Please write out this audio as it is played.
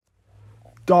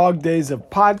Dog Days of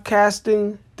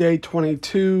Podcasting, Day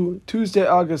 22, Tuesday,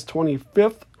 August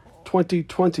 25th,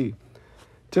 2020.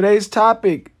 Today's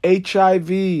topic,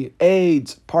 HIV,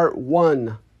 AIDS, Part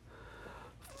 1.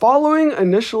 Following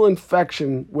initial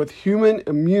infection with human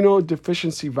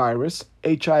immunodeficiency virus,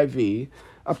 HIV,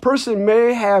 a person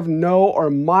may have no or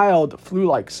mild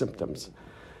flu-like symptoms.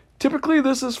 Typically,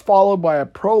 this is followed by a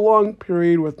prolonged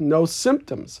period with no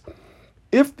symptoms.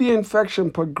 If the infection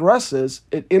progresses,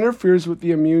 it interferes with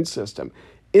the immune system,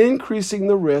 increasing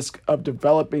the risk of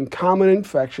developing common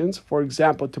infections, for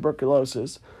example,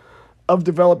 tuberculosis, of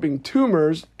developing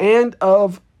tumors, and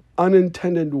of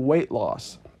unintended weight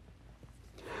loss.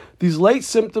 These late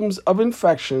symptoms of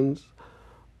infection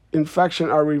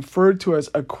are referred to as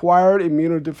acquired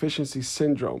immunodeficiency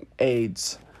syndrome,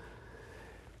 AIDS.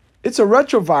 It's a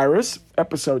retrovirus,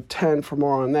 episode 10 for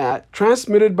more on that,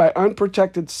 transmitted by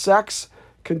unprotected sex,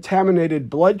 contaminated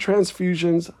blood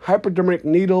transfusions, hypodermic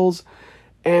needles,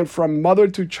 and from mother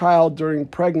to child during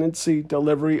pregnancy,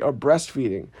 delivery, or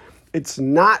breastfeeding. It's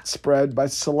not spread by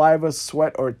saliva,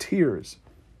 sweat, or tears.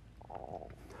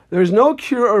 There's no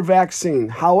cure or vaccine.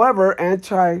 However,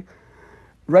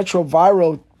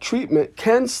 antiretroviral treatment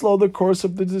can slow the course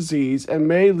of the disease and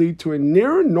may lead to a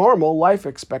near normal life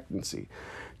expectancy.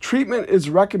 Treatment is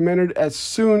recommended as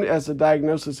soon as the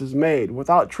diagnosis is made.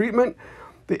 Without treatment,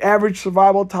 the average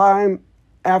survival time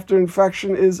after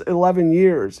infection is 11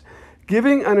 years.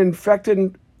 Giving an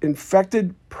infected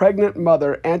pregnant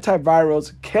mother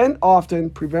antivirals can often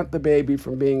prevent the baby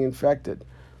from being infected.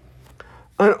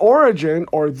 An origin,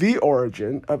 or the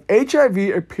origin, of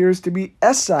HIV appears to be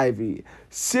SIV,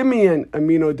 simian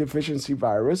immunodeficiency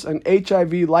virus, an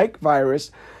HIV-like virus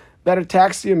that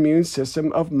attacks the immune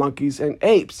system of monkeys and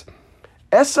apes.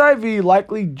 SIV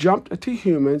likely jumped to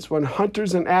humans when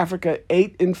hunters in Africa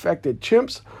ate infected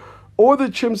chimps, or the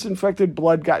chimps' infected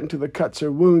blood got into the cuts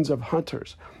or wounds of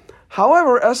hunters.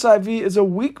 However, SIV is a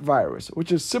weak virus,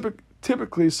 which is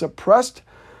typically suppressed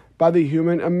by the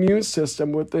human immune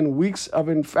system within weeks of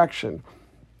infection.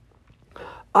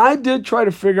 I did try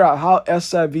to figure out how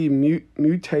SIV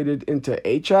mutated into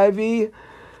HIV.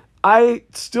 I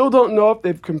still don't know if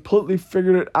they've completely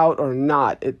figured it out or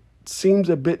not. It seems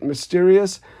a bit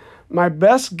mysterious. My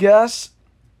best guess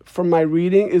from my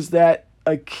reading is that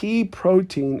a key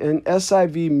protein in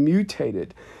SIV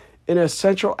mutated in a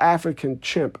Central African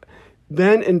chimp,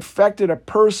 then infected a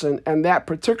person, and that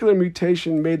particular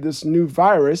mutation made this new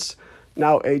virus,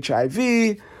 now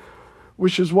HIV,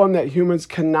 which is one that humans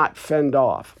cannot fend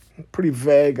off. Pretty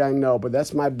vague, I know, but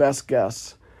that's my best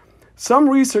guess. Some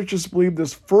researchers believe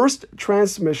this first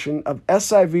transmission of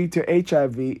SIV to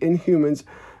HIV in humans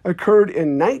occurred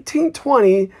in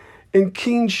 1920 in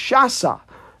Kinshasa,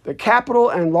 the capital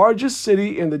and largest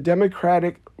city in the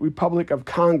Democratic Republic of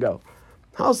Congo.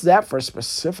 How's that for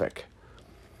specific?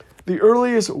 The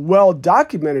earliest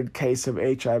well-documented case of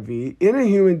HIV in a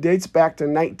human dates back to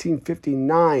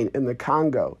 1959 in the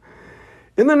Congo.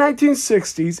 In the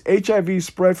 1960s, HIV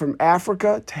spread from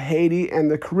Africa to Haiti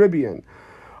and the Caribbean.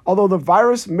 Although the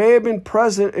virus may have been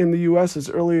present in the U.S.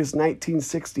 as early as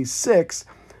 1966,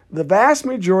 the vast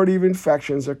majority of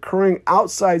infections occurring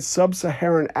outside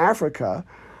sub-Saharan Africa,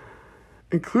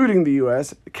 including the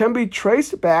U.S., can be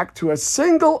traced back to a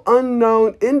single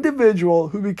unknown individual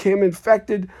who became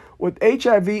infected with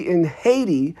HIV in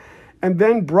Haiti and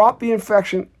then brought the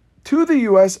infection to the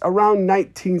U.S. around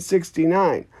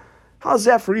 1969. How's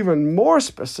that for even more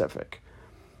specific?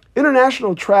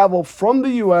 International travel from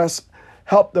the U.S.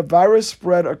 helped the virus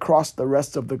spread across the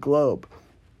rest of the globe.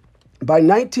 By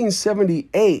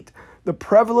 1978, the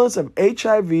prevalence of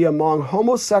HIV among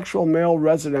homosexual male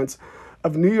residents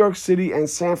of New York City and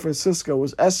San Francisco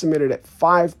was estimated at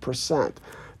 5%.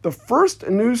 The first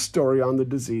news story on the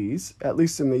disease, at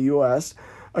least in the U.S.,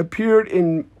 appeared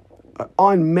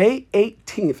on May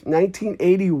 18,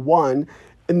 1981,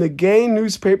 in the gay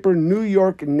newspaper New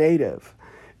York Native.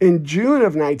 In June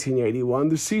of 1981,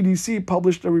 the CDC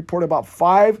published a report about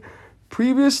 5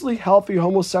 previously healthy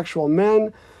homosexual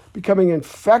men becoming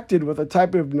infected with a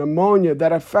type of pneumonia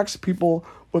that affects people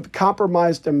with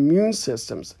compromised immune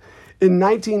systems. In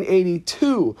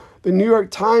 1982, the New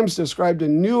York Times described a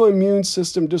new immune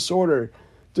system disorder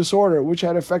which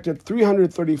had affected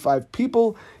 335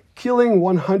 people, killing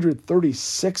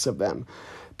 136 of them.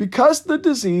 Because the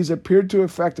disease appeared to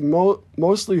affect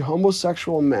mostly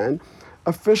homosexual men,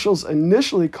 officials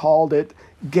initially called it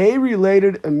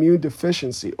gay-related immune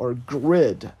deficiency, or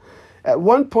GRID. At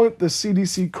one point, the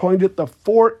CDC coined it the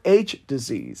 4-H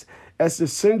disease, as the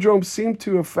syndrome seemed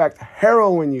to affect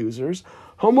heroin users,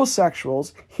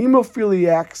 homosexuals,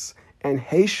 hemophiliacs, and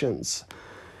Haitians.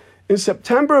 In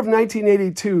September of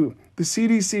 1982, the the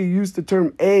CDC used the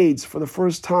term AIDS for the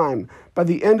first time. By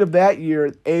the end of that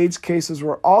year, AIDS cases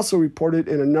were also reported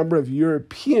in a number of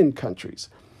European countries.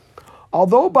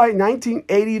 Although by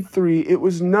 1983 it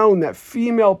was known that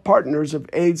female partners of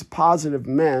AIDS-positive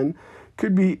men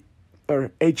could be,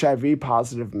 or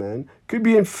HIV-positive men, could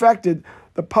be infected,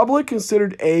 the public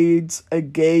considered AIDS a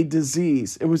gay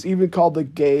disease. It was even called the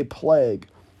gay plague.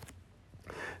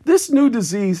 This new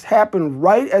disease happened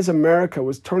right as America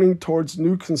was turning towards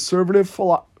new conservative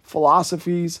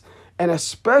philosophies and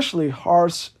especially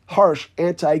harsh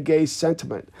anti-gay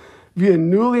sentiment via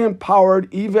newly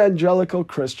empowered evangelical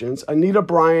Christians, Anita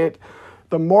Bryant,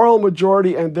 the moral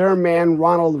majority, and their man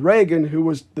Ronald Reagan, who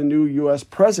was the new U.S.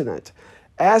 president.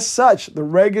 As such, the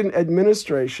Reagan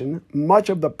administration, much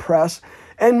of the press,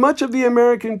 and much of the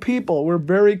American people were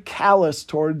very callous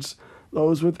towards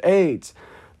those with AIDS.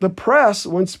 The press,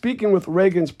 when speaking with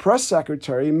Reagan's press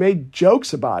secretary, made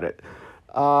jokes about it.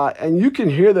 And you can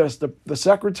hear this, the press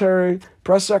secretary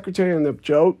and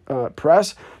the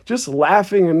press just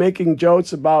laughing and making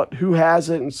jokes about who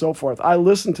has it and so forth. I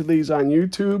listened to these on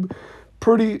YouTube.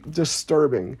 Pretty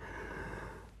disturbing.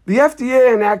 The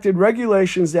FDA enacted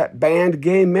regulations that banned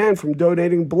gay men from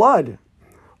donating blood.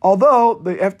 Although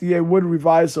the FDA would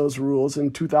revise those rules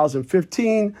in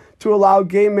 2015 to allow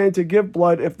gay men to give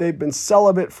blood if they've been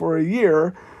celibate for a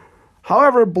year.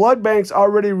 However, blood banks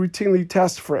already routinely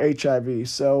test for HIV,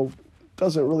 so it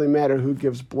doesn't really matter who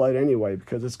gives blood anyway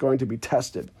because it's going to be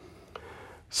tested.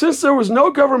 Since there was no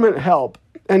government help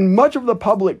and much of the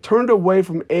public turned away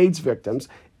from AIDS victims,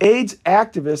 AIDS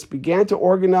activists began to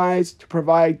organize to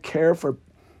provide care for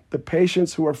the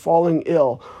patients who were falling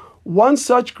ill. One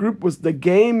such group was the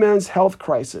Gay Men's Health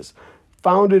Crisis,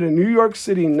 founded in New York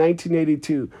City in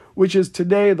 1982, which is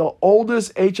today the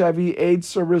oldest HIV/AIDS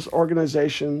service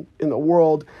organization in the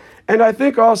world. And I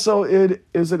think also it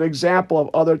is an example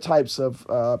of other types of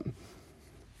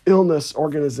illness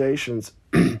organizations.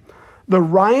 The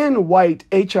Ryan White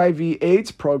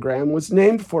HIV/AIDS program was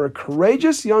named for a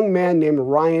courageous young man named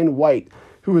Ryan White,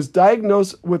 who was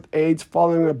diagnosed with AIDS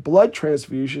following a blood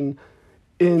transfusion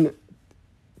in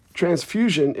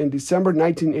December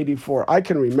 1984. I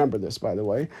can remember this, by the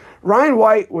way. Ryan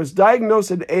White was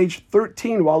diagnosed at age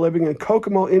 13 while living in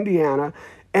Kokomo, Indiana,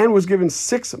 and was given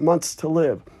 6 months to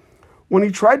live. When he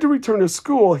tried to return to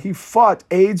school, he fought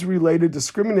AIDS-related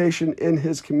discrimination in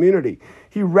his community.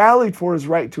 He rallied for his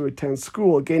right to attend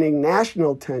school, gaining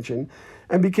national attention,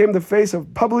 and became the face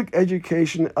of public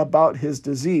education about his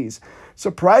disease.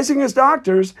 Surprising his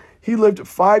doctors, he lived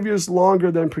 5 years longer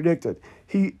than predicted.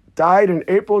 He died in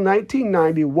April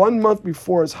 1990, 1 month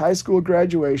before his high school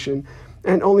graduation,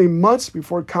 and only months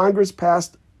before Congress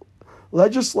passed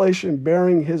legislation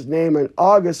bearing his name in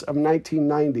August of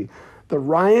 1990, the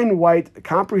Ryan White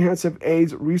Comprehensive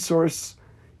AIDS Resource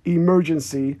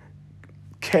Emergency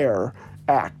Care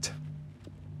Act.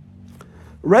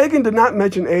 Reagan did not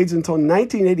mention AIDS until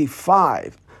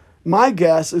 1985. My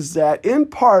guess is that, in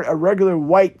part, a regular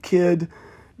white kid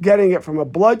getting it from a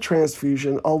blood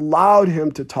transfusion allowed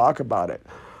him to talk about it.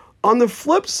 On the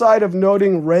flip side of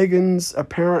noting Reagan's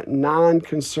apparent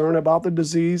non-concern about the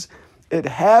disease, it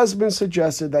has been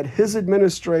suggested that his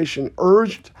administration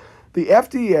urged the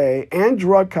FDA and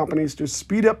drug companies to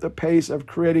speed up the pace of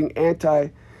creating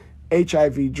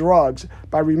anti-HIV drugs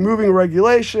by removing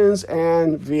regulations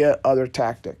and via other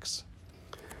tactics.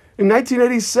 In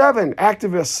 1987,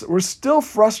 activists were still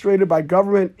frustrated by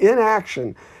government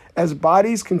inaction as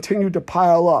bodies continued to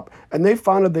pile up, and they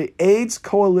founded the AIDS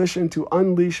Coalition to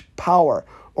Unleash Power,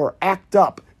 or ACT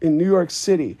UP, in New York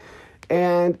City.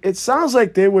 And it sounds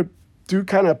like they would do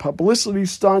kind of publicity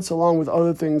stunts along with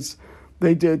other things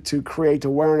they did to create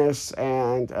awareness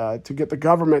and to get the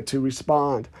government to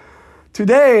respond.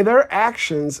 Today, their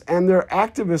actions and their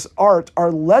activist art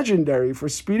are legendary for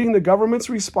speeding the government's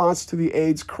response to the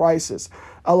AIDS crisis,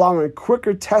 allowing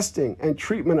quicker testing and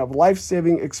treatment of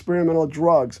life-saving experimental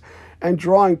drugs, and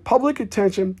drawing public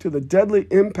attention to the deadly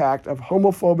impact of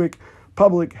homophobic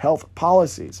public health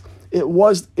policies. It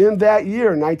was in that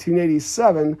year,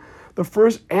 1987, the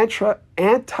first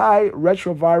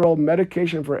antiretroviral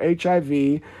medication for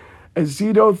HIV,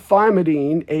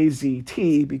 azithromycin,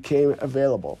 AZT, became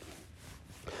available.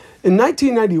 In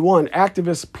 1991,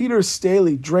 activist Peter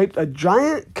Staley draped a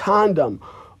giant condom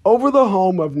over the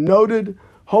home of noted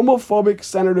homophobic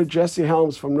Senator Jesse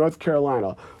Helms from North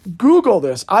Carolina. Google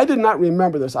this. I did not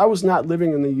remember this. I was not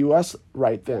living in the U.S.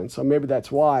 right then, so maybe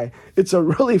that's why. It's a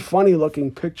really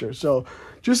funny-looking picture. So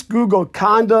just Google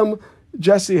condom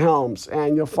Jesse Helms,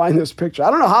 and you'll find this picture.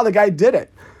 I don't know how the guy did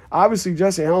it. Obviously,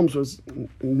 Jesse Helms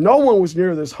no one was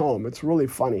near this home. It's really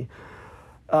funny.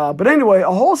 But anyway,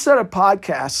 a whole set of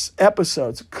podcasts,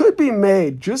 episodes, could be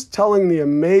made just telling the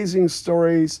amazing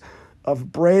stories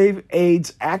of brave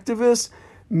AIDS activists,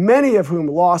 many of whom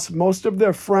lost most of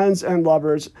their friends and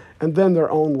lovers and then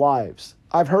their own lives.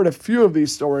 I've heard a few of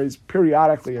these stories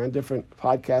periodically on different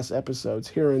podcast episodes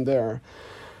here and there.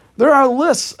 There are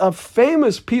lists of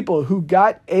famous people who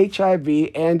got HIV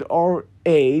and or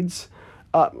AIDS.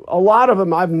 A lot of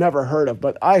them I've never heard of,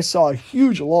 but I saw a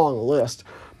huge long list.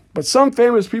 But some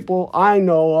famous people I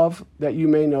know of that you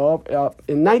may know of.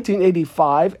 In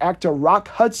 1985, actor Rock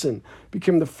Hudson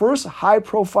became the first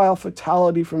high-profile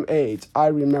fatality from AIDS. I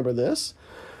remember this.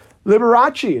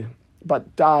 Liberace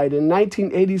but died in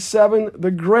 1987.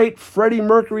 The great Freddie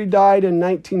Mercury died in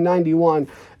 1991.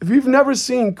 If you've never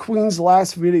seen Queen's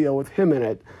last video with him in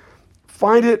it,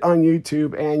 find it on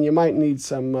YouTube and you might need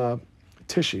some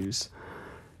tissues.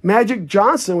 Magic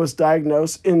Johnson was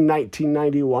diagnosed in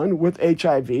 1991 with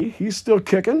HIV. He's still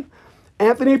kicking.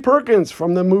 Anthony Perkins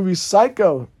from the movie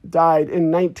Psycho died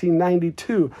in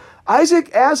 1992.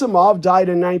 Isaac Asimov died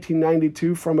in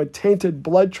 1992 from a tainted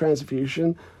blood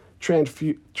transfusion.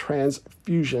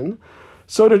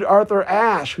 So did Arthur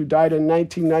Ashe, who died in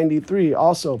 1993,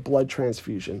 also blood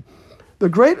transfusion. The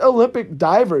great Olympic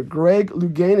diver Greg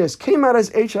Louganis came out as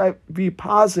HIV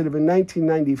positive in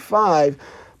 1995,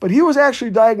 but he was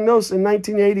actually diagnosed in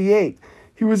 1988.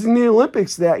 He was in the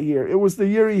Olympics that year. It was the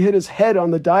year he hit his head on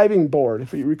the diving board,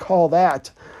 if you recall that.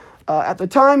 At the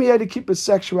time, he had to keep his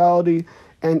sexuality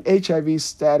and HIV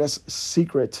status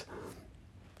secret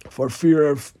for fear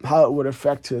of how it would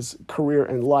affect his career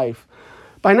and life.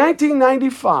 By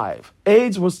 1995,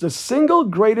 AIDS was the single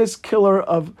greatest killer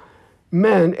of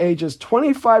men ages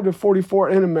 25 to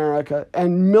 44 in America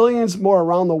and millions more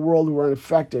around the world who were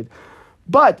infected.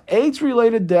 But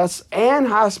AIDS-related deaths and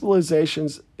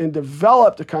hospitalizations in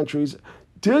developed countries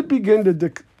did begin to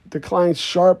decline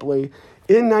sharply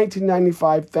in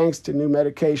 1995 thanks to new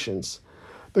medications.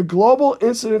 The global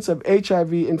incidence of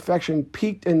HIV infection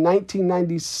peaked in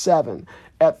 1997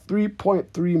 at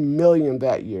 3.3 million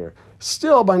that year.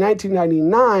 Still, by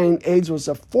 1999, AIDS was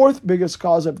the fourth biggest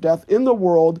cause of death in the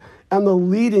world and the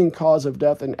leading cause of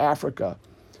death in Africa.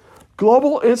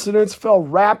 Global incidence fell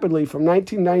rapidly from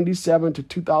 1997 to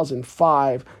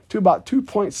 2005 to about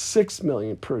 2.6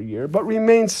 million per year, but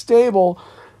remained stable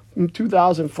from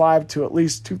 2005 to at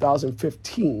least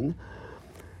 2015.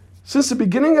 Since the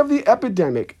beginning of the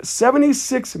epidemic,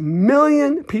 76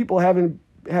 million people have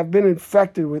been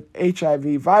infected with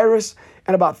HIV virus,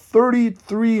 and about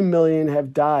 33 million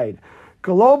have died.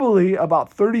 Globally,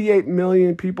 about 38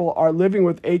 million people are living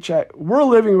with were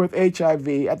living with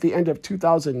HIV at the end of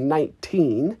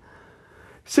 2019.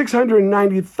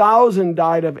 690,000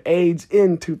 died of AIDS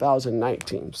in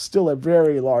 2019. Still a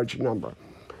very large number.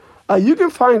 You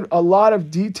can find a lot of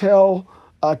detail,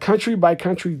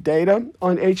 country-by-country data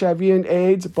on HIV and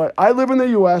AIDS, but I live in the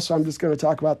U.S., so I'm just going to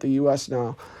talk about the U.S.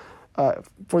 now.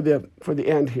 For the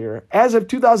end here. As of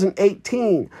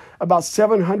 2018, about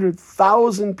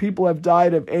 700,000 people have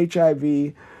died of HIV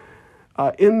in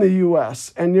the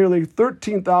U.S., and nearly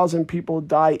 13,000 people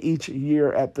die each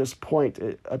year at this point,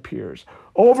 it appears.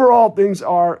 Overall, things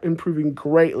are improving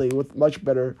greatly with much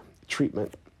better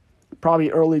treatment. Probably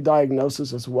early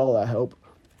diagnosis as well, I hope.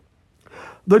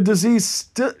 The disease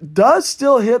does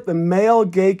still hit the male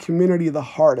gay community the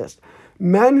hardest.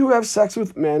 Men who have sex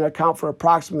with men account for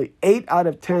approximately 8 out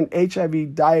of 10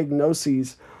 HIV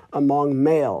diagnoses among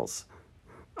males.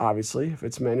 Obviously, if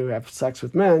it's men who have sex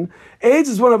with men. AIDS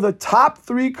is one of the top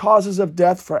 3 causes of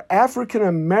death for African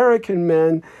American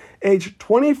men aged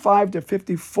 25 to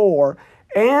 54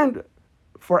 and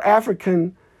for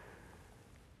African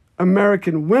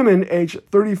American women aged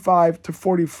 35 to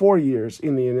 44 years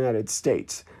in the United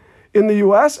States. In the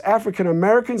U.S., African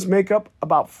Americans make up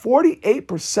about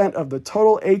 48% of the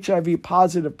total HIV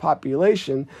positive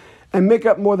population and make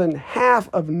up more than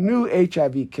half of new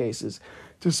HIV cases,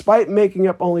 despite making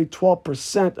up only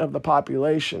 12% of the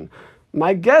population.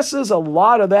 My guess is a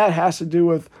lot of that has to do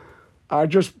with our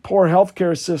just poor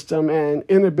healthcare system and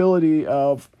inability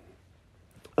of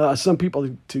some people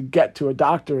to get to a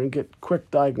doctor and get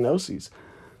quick diagnoses.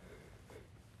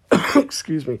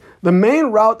 Excuse me. The main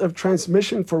route of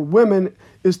transmission for women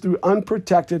is through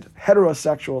unprotected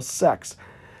heterosexual sex.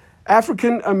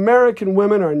 African American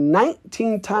women are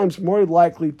 19 times more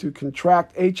likely to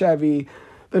contract HIV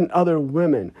than other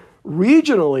women.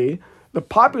 Regionally, the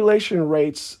population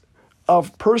rates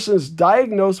of persons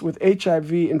diagnosed with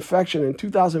HIV infection in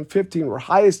 2015 were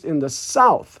highest in the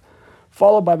South,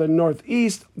 followed by the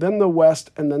Northeast, then the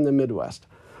West, and then the Midwest.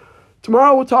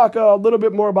 Tomorrow we'll talk a little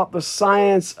bit more about the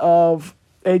science of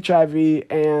HIV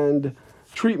and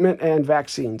treatment and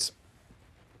vaccines.